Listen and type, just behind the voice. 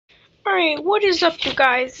Alright, what is up, you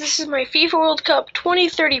guys? This is my FIFA World Cup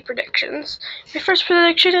 2030 predictions. My first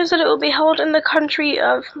prediction is that it will be held in the country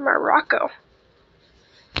of Morocco.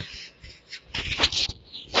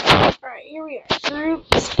 Alright, here we are.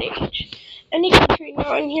 Group stage. Any country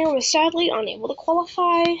not in here was sadly unable to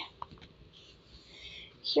qualify.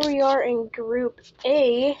 Here we are in Group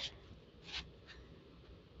A.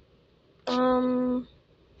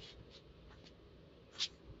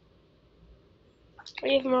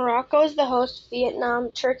 We have Morocco as the host, Vietnam,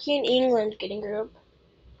 Turkey, and England getting group.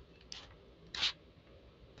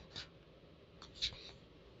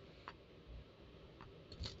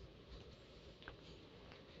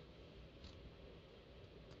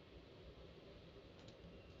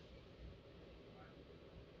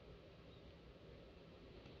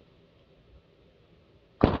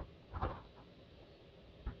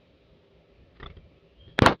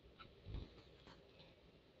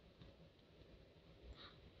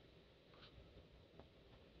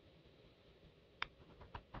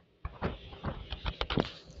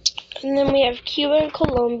 And then we have Cuba and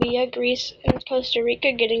Colombia, Greece, and Costa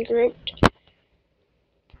Rica getting grouped.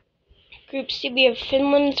 Group C, we have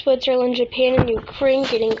Finland, Switzerland, Japan, and Ukraine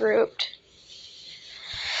getting grouped.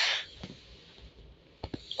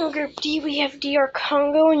 In Group D, we have DR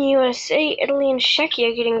Congo and USA, Italy, and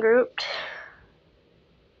Czechia getting grouped.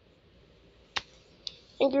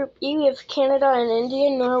 In Group E, we have Canada and India,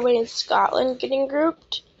 Norway, and Scotland getting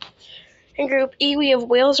grouped. In Group E, we have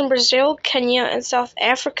Wales and Brazil, Kenya, and South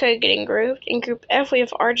Africa getting grouped. In Group F, we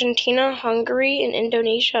have Argentina, Hungary, and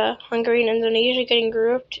Indonesia. Hungary and Indonesia getting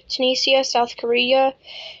grouped. Tunisia, South Korea,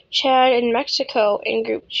 Chad, and Mexico. In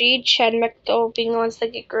Group G, Chad and Mexico being the ones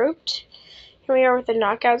that get grouped. Here we are with the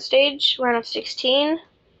knockout stage, round of 16.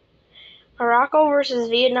 Morocco versus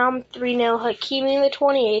Vietnam 3-0. Hakimi in the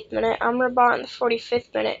 28th minute, Amrabat in the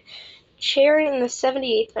 45th minute, Cherry in the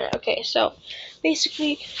 78th minute. Okay, so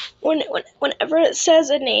basically, whenever it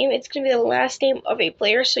says a name, it's going to be the last name of a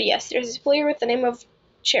player. So yes, there's this player with the name of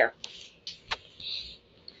Cher.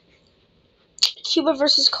 Cuba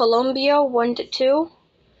versus Colombia 1-2.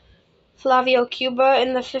 Flavio Cuba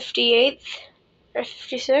in the 58th or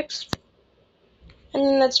 56th. And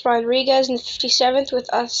then that's Rodriguez in the 57th with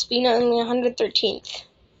Ospina in the 113th.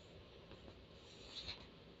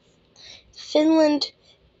 Finland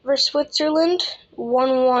versus Switzerland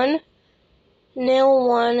 1-1,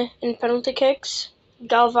 0-1 in penalty kicks.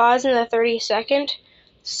 Galvaz in the 32nd,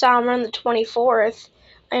 Samar in the 24th,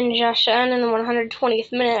 and Jashan in the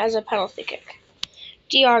 120th minute as a penalty kick.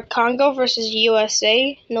 DR Congo versus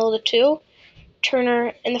USA 0-2,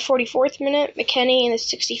 Turner in the 44th minute, McKennie in the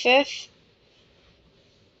 65th.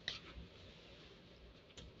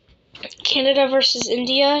 Canada versus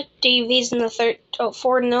India, Davies in the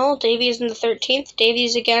 4-0, Davies in the 13th,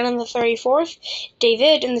 Davies again in the 34th,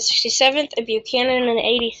 David in the 67th, and Buchanan in the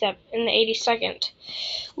 82nd.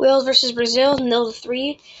 Wales versus Brazil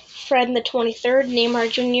 0-3, Fred in the 23rd, Neymar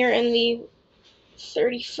Jr. in the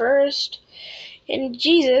 31st, and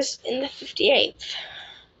Jesus in the 58th.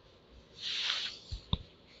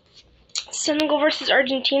 Senegal versus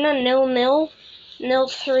Argentina 0-0.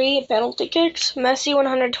 0-3 penalty kicks. Messi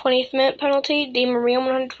 120th minute penalty, Di Maria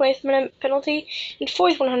 120th minute penalty, and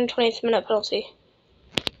Foyth 120th minute penalty.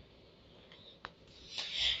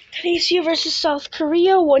 Tunisia versus South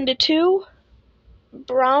Korea 1-2.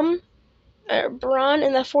 Braun in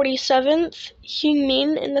the 47th,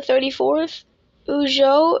 Heung-min in the 34th,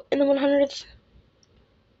 Ujo in the 100th.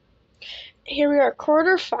 Here we are,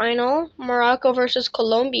 quarterfinal. Morocco versus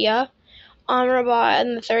Colombia. Amrabat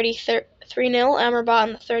in the 33rd. 3-0, Amrabat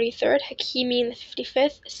in the 33rd, Hakimi in the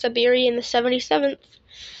 55th, Sabiri in the 77th.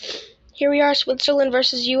 Here we are, Switzerland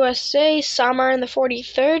versus USA, Samar in the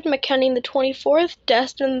 43rd, McKennie in the 24th,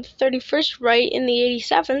 Dest in the 31st, Wright in the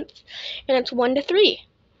 87th, and it's 1-3.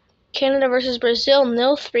 Canada versus Brazil,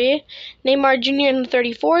 0-3, Neymar Jr. in the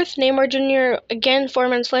 34th, Neymar Jr. again 4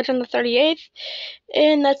 minutes later in the 38th,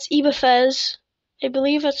 and that's Ibafez. I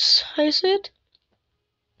believe that's how you say it?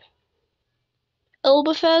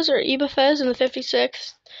 Elbafez or Ibafez in the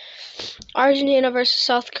 56th. Argentina versus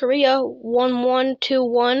South Korea 1-1,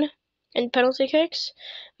 2-1 in penalty kicks.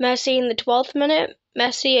 Messi in the 12th minute,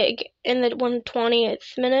 Messi in the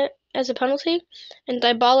 120th minute as a penalty, and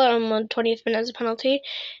Dybala in the 120th minute as a penalty.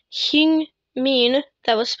 Heung-min,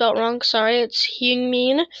 that was spelled wrong, sorry, it's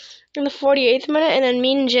Heung-min in the 48th minute, and then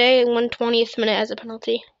Min Jae in the 120th minute as a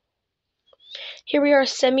penalty. Here we are,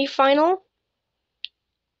 semi-final.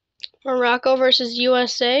 Morocco versus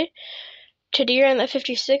USA. Chadir in the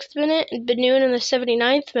 56th minute and Benoon in the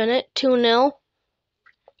 79th minute, 2-0.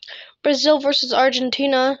 Brazil versus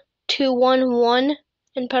Argentina, 2-1-1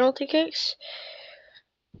 in penalty kicks.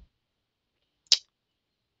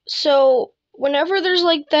 So whenever there's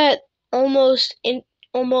like that almost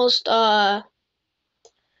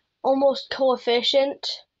coefficient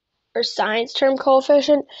or science term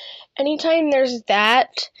coefficient, anytime there's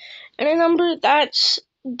that in a number, that's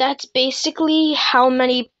basically how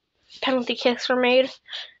many penalty kicks were made.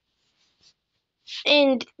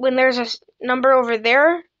 And when there's a number over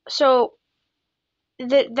there, so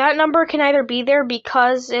that number can either be there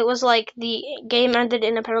because it was like the game ended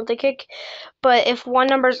in a penalty kick, but if one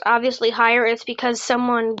number is obviously higher, it's because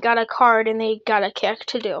someone got a card and they got a kick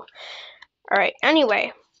to do. Alright,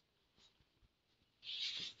 anyway.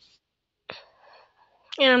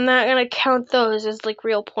 And I'm not going to count those as like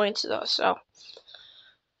real points though, so.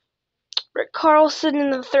 Rick Carlson in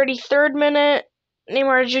the 33rd minute,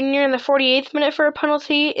 Neymar Jr. in the 48th minute for a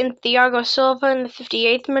penalty, and Thiago Silva in the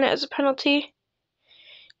 58th minute as a penalty.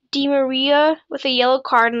 Di Maria with a yellow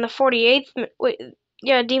card in the 48th minute.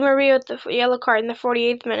 Di Maria with the yellow card in the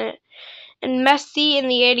 48th minute. And Messi in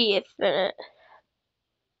the 80th minute.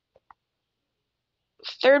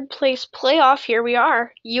 Third place playoff, here we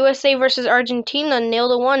are. USA versus Argentina,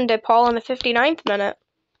 nailed a 1, De Paul in the 59th minute.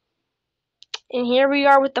 And here we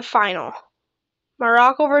are with the final.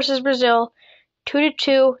 Morocco versus Brazil,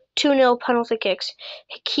 2-2, 2-0 penalty kicks.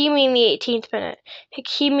 Hakimi in the 18th minute.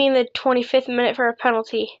 Hakimi in the 25th minute for a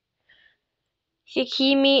penalty.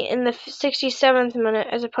 Hakimi in the 67th minute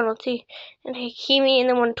as a penalty. And Hakimi in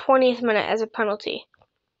the 120th minute as a penalty.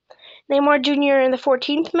 Neymar Jr. in the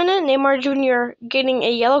 14th minute. Neymar Jr. getting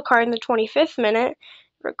a yellow card in the 25th minute.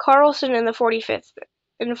 Rick Carlson in the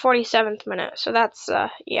 47th minute. So that's,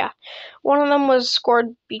 yeah. One of them was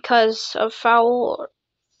scored because of foul,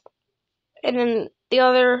 and then the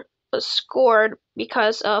other was scored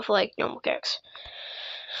because of, like, normal kicks.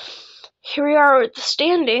 Here we are with the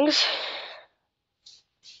standings.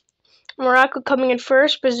 Morocco coming in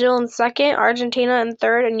first, Brazil in second, Argentina in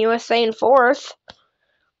third, and USA in fourth.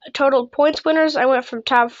 Total points winners, I went from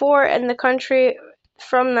top 4, and the country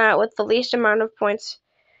from that with the least amount of points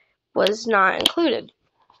was not included.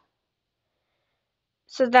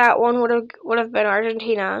 So that one would have been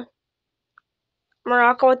Argentina.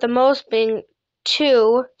 Morocco with the most being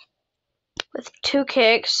 2 with 2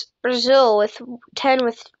 kicks. Brazil with 10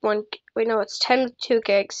 with 1. Wait, no, it's 10 with 2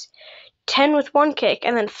 kicks, 10 with 1 kick,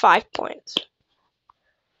 and then 5 points.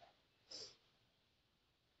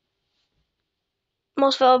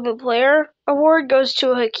 Most Valuable Player award goes to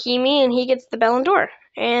Hakimi, and he gets the Ballon d'Or.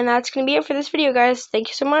 And that's going to be it for this video, guys. Thank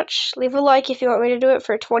you so much. Leave a like if you want me to do it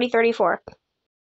for 2034.